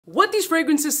What these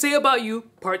fragrances say about you,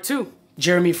 part 2.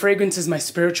 Jeremy Fragrance is my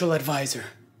spiritual advisor.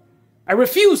 I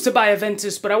refuse to buy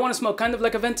Aventus, but I want to smell kind of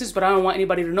like Aventus, but I don't want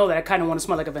anybody to know that I kind of want to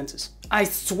smell like Aventus. I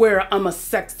swear I'm a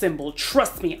sex symbol.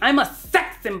 Trust me, I'm a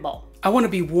sex symbol. I want to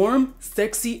be warm,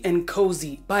 sexy, and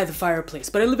cozy by the fireplace,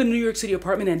 but I live in a New York City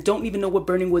apartment and don't even know what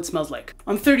burning wood smells like.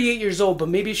 I'm 38 years old, but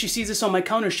maybe if she sees this on my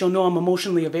counter, she'll know I'm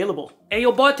emotionally available. Hey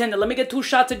yo bartender, let me get 2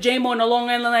 shots of J-Mo and a Long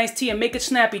Island iced tea and make it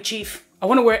snappy, chief. I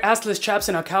want to wear assless chaps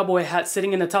and a cowboy hat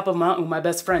sitting in the top of a mountain with my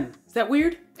best friend. Is that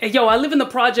weird? Hey yo, I live in the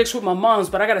projects with my moms,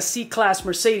 but I got a C-Class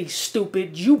Mercedes,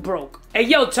 stupid. You broke. Hey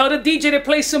yo, tell the DJ to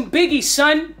play some Biggie,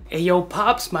 son. Hey yo,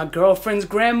 Pops, my girlfriend's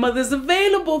grandmother's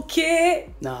available,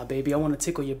 kid. Nah, baby, I want to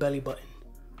tickle your belly button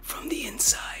from the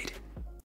inside.